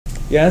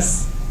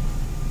Yes?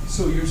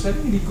 So you're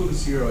setting it equal to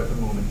 0 at the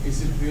moment.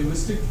 Is it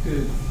realistic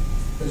to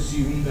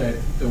assume that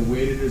the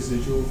weighted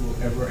residual will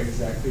ever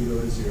exactly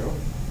go to 0?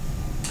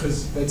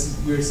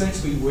 Because you're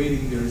essentially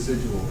weighting the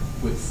residual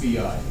with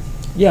phi.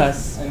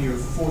 Yes. And you're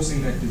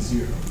forcing that to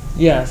 0.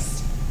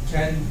 Yes.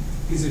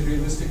 Is it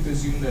realistic to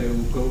assume that it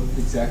will go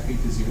exactly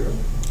to 0?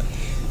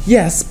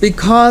 Yes,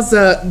 because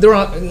there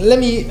are. Let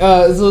me.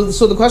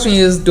 So the question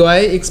is, do I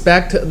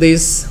expect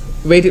this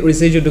weighted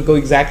residual to go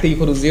exactly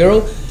equal to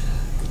 0?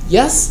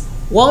 Yes.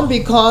 One,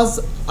 because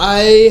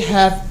I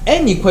have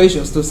n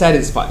equations to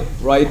satisfy,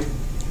 right?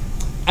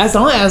 As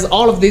long as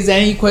all of these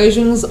n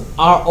equations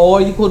are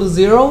all equal to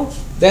 0,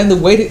 then the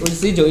weighted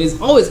residual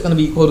is always going to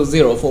be equal to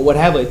 0 for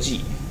whatever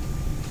g.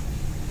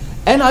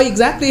 And I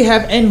exactly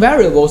have n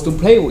variables to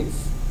play with.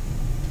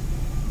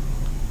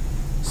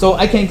 So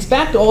I can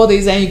expect all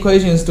these n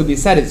equations to be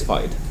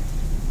satisfied.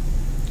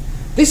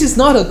 This is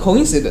not a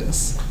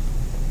coincidence.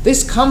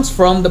 This comes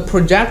from the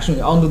projection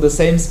onto the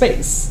same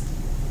space.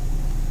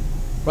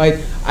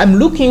 Right? I'm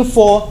looking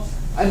for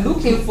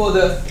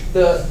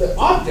the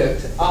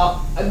object.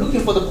 I'm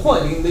looking for the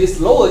point in this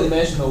lower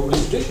dimensional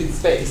restricted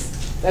space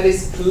that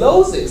is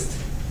closest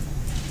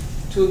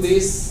to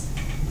this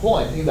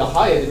point in the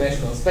higher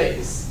dimensional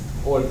space,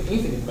 or the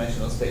infinite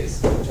dimensional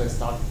space, which I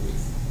started with.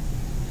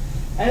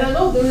 And I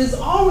know there is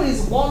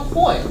always one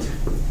point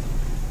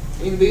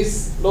in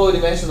this lower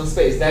dimensional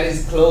space that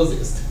is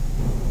closest.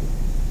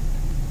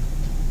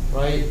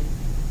 Right?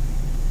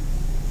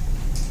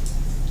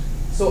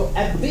 So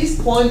at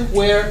this point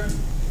where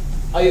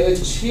I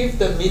achieve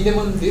the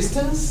minimum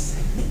distance,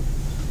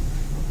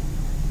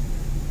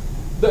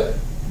 the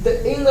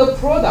inner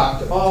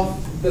product of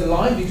the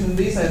line between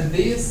this and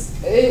this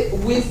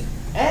with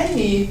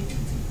any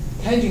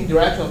tangent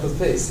direction of the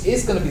space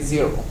is going to be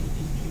 0.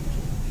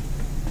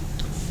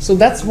 So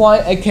that's why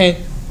I can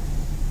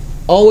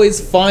always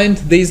find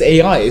these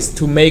AIs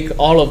to make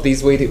all of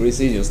these weighted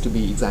residuals to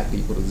be exactly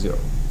equal to 0.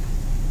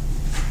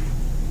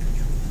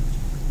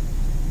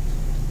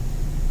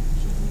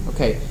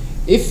 Okay,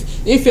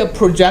 if you're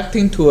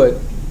projecting to a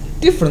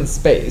different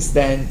space,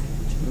 then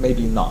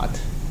maybe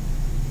not.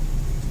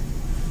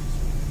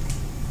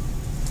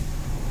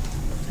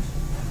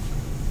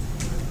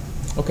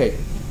 Okay,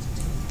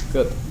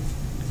 good.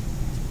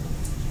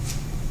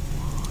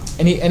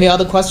 Any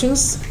other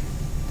questions?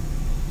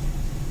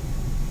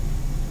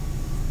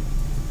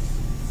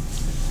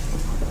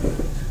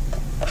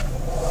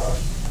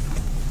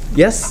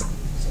 Yes?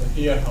 So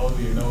here, how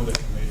do you know that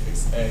the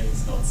matrix A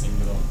is not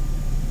singular?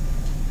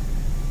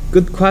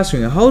 Good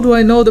question. How do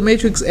I know the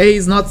matrix A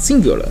is not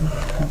singular?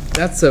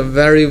 That's a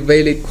very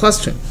valid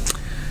question.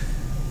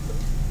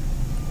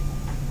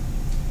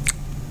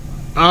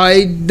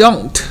 I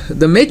don't.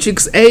 The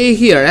matrix A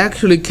here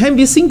actually can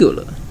be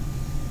singular.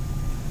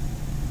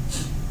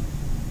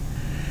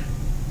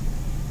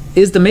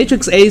 Is the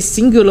matrix A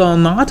singular or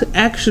not?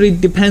 Actually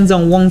depends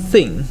on one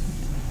thing.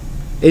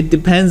 It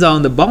depends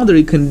on the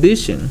boundary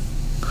condition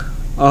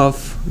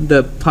of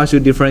the partial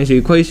differential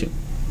equation.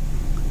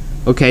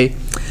 Okay?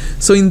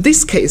 So in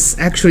this case,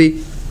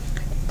 actually,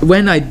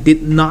 when I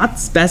did not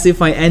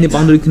specify any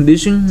boundary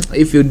condition,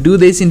 if you do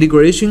this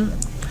integration,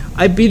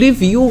 I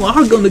believe you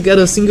are going to get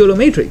a singular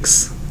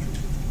matrix.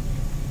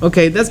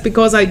 Okay, that's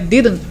because I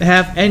didn't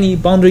have any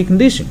boundary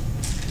condition.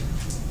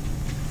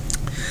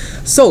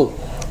 So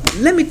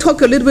let me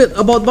talk a little bit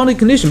about boundary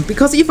condition,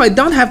 because if I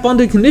don't have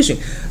boundary condition,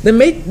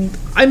 then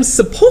I'm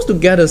supposed to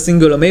get a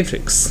singular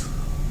matrix.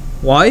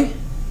 Why?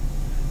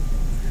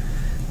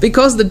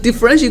 Because the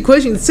differential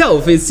equation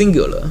itself is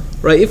singular,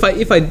 right?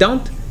 If I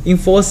don't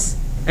enforce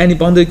any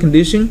boundary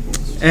condition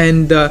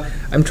and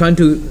I'm trying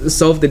to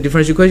solve the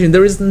differential equation,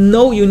 there is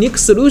no unique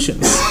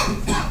solutions.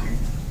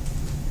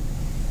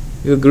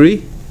 You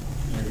agree?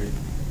 I agree.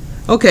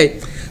 Okay,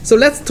 so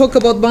let's talk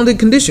about boundary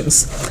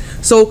conditions.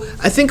 So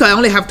I think I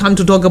only have time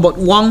to talk about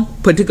one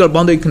particular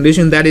boundary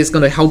condition that is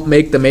going to help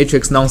make the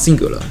matrix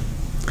non-singular.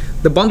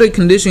 The boundary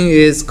condition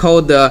is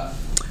called the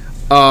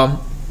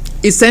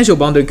essential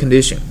boundary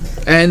condition.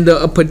 And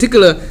a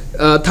particular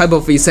type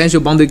of essential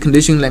boundary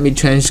condition, let me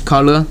change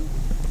color,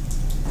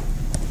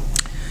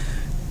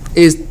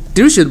 is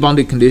Dirichlet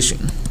boundary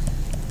condition.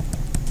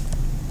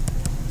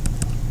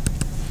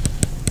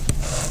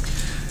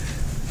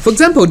 For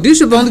example,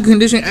 Dirichlet boundary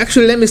condition,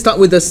 actually let me start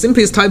with the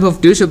simplest type of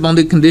Dirichlet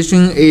boundary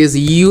condition is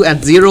u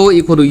at 0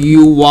 equal to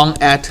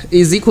u1 at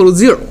is equal to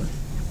 0.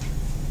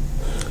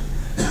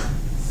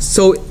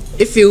 So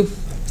if you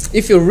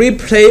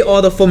replay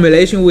all the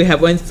formulation we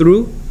have went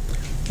through,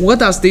 what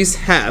does this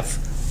have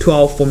to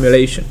our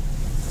formulation?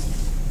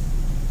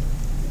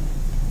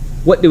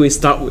 What do we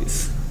start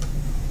with?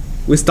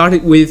 We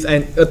started with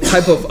a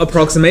type of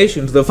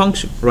approximation to the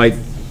function, right?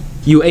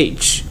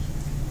 UH.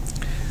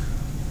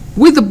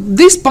 With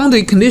this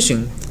boundary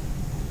condition,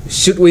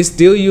 should we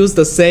still use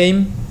the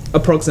same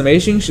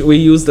approximation? Should we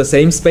use the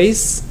same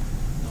space?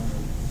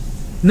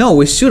 No,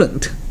 we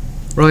shouldn't,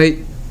 right?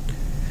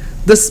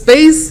 The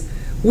space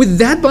with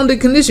that boundary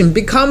condition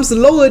becomes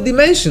lower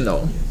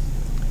dimensional.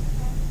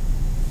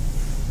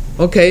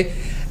 Okay,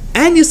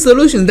 any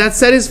solution that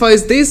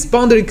satisfies this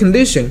boundary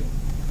condition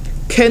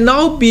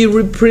cannot be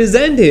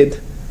represented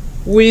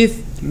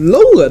with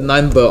lower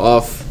number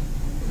of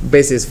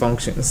basis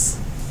functions.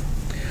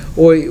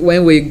 Or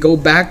when we go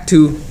back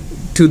to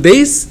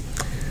this,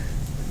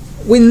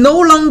 we no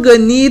longer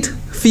need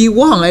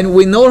phi1 and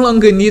we no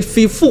longer need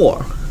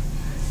phi4,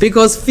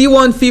 because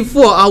phi1 and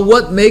phi4 are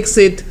what makes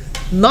it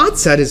not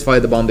satisfy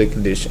the boundary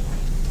condition.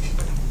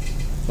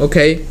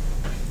 Okay,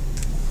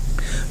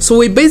 so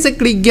we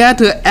basically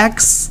get a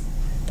xh0.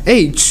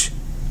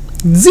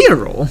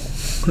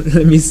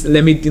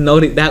 let me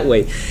denote it that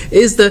way.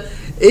 Is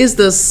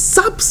the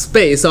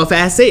subspace of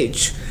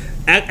xh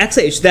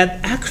that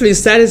actually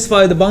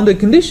satisfy the boundary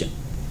condition.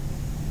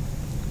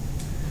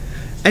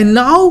 And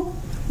now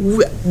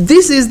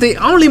this is the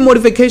only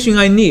modification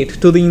I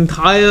need to the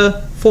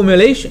entire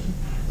formulation.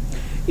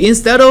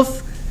 Instead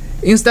of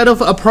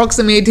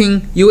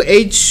approximating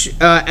UH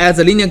as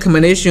a linear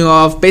combination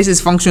of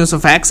basis functions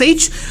of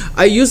xh,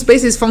 I use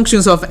basis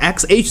functions of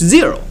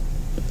xh0.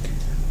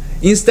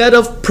 Instead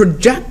of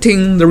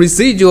projecting the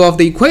residual of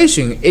the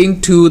equation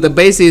into the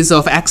basis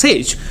of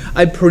xh,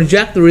 I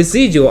project the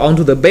residual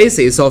onto the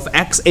basis of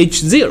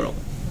xh0.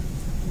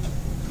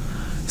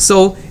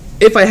 So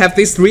if I have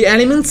these three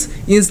elements,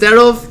 instead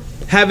of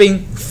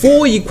having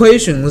 4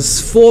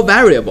 equations, 4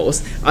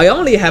 variables, I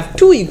only have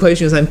 2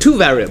 equations and 2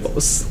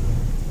 variables.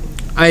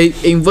 I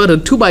invert a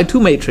 2 by 2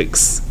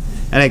 matrix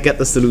and I get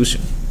the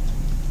solution.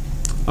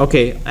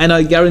 Okay, and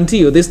I guarantee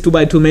you this 2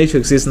 by 2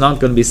 matrix is not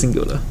going to be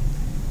singular.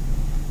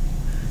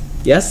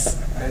 Yes?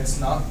 It's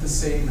not the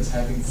same as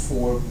having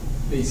 4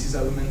 basis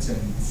elements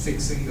and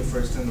fixing the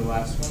first and the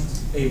last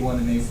ones, A1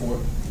 and A4.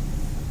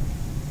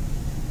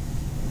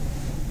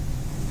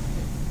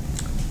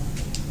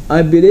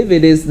 I believe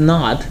it is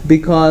not,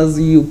 because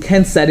you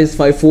can't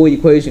satisfy 4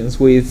 equations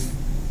with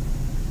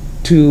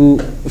 2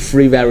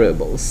 free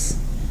variables,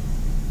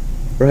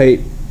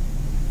 right?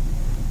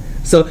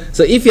 So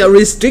if you are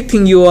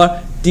restricting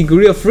your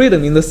degree of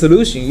freedom in the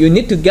solution, you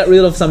need to get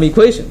rid of some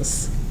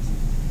equations.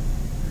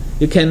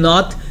 You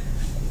cannot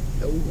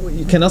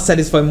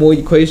satisfy more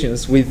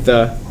equations with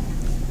a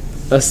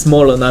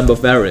smaller number of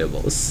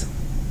variables.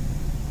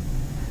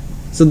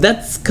 So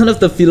that's kind of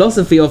the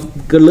philosophy of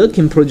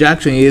Galerkin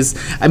projection, is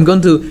I'm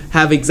going to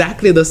have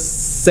exactly the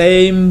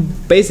same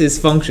basis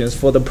functions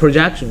for the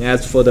projection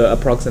as for the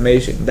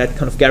approximation. That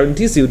kind of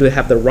guarantees you to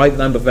have the right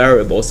number of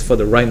variables for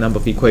the right number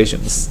of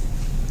equations.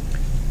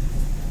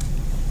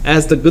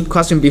 As the good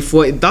question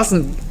before, it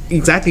doesn't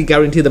exactly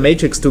guarantee the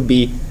matrix to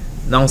be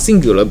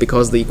non-singular,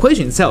 because the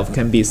equation itself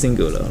can be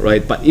singular,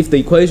 right? But if the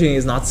equation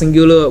is not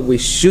singular, we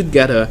should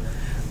get a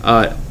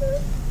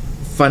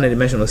finite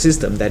dimensional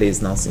system that is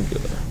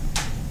non-singular.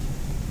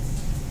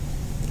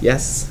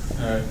 Yes?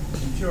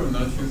 If you're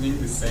not using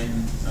the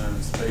same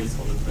space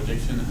for the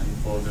projection and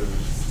for the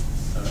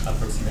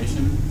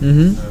approximation,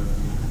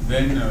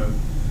 then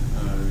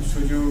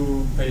should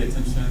you pay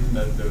attention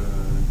that the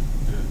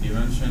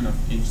dimension of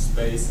each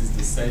space is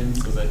the same,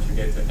 so that you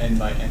get an n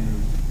by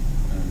n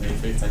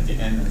matrix at the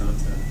end and not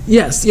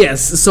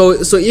Yes. So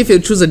if you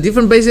choose a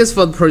different basis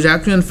for the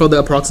projection and for the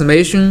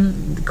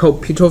approximation,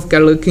 called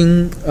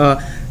Petrov-Galerkin,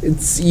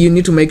 you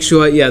need to make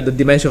sure, the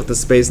dimension of the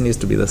space needs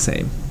to be the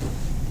same.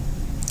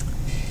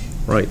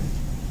 Right.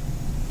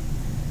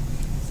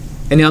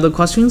 Any other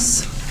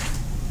questions?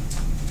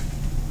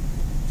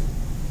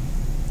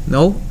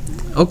 No?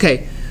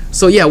 Okay.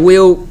 So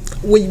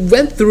we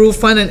went through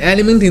finite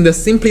element in the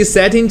simplest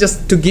setting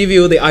just to give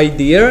you the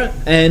idea,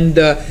 and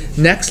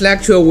next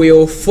lecture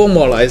we'll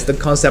formalize the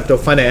concept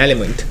of finite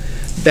element.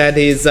 That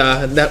is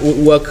that would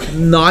work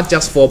not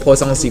just for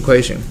Poisson's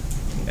equation,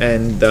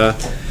 and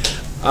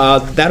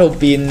that'll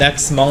be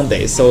next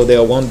Monday. So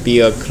there won't be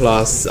a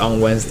class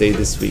on Wednesday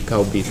this week.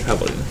 I'll be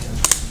traveling.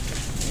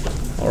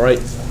 All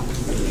right.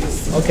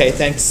 Okay.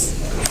 Thanks.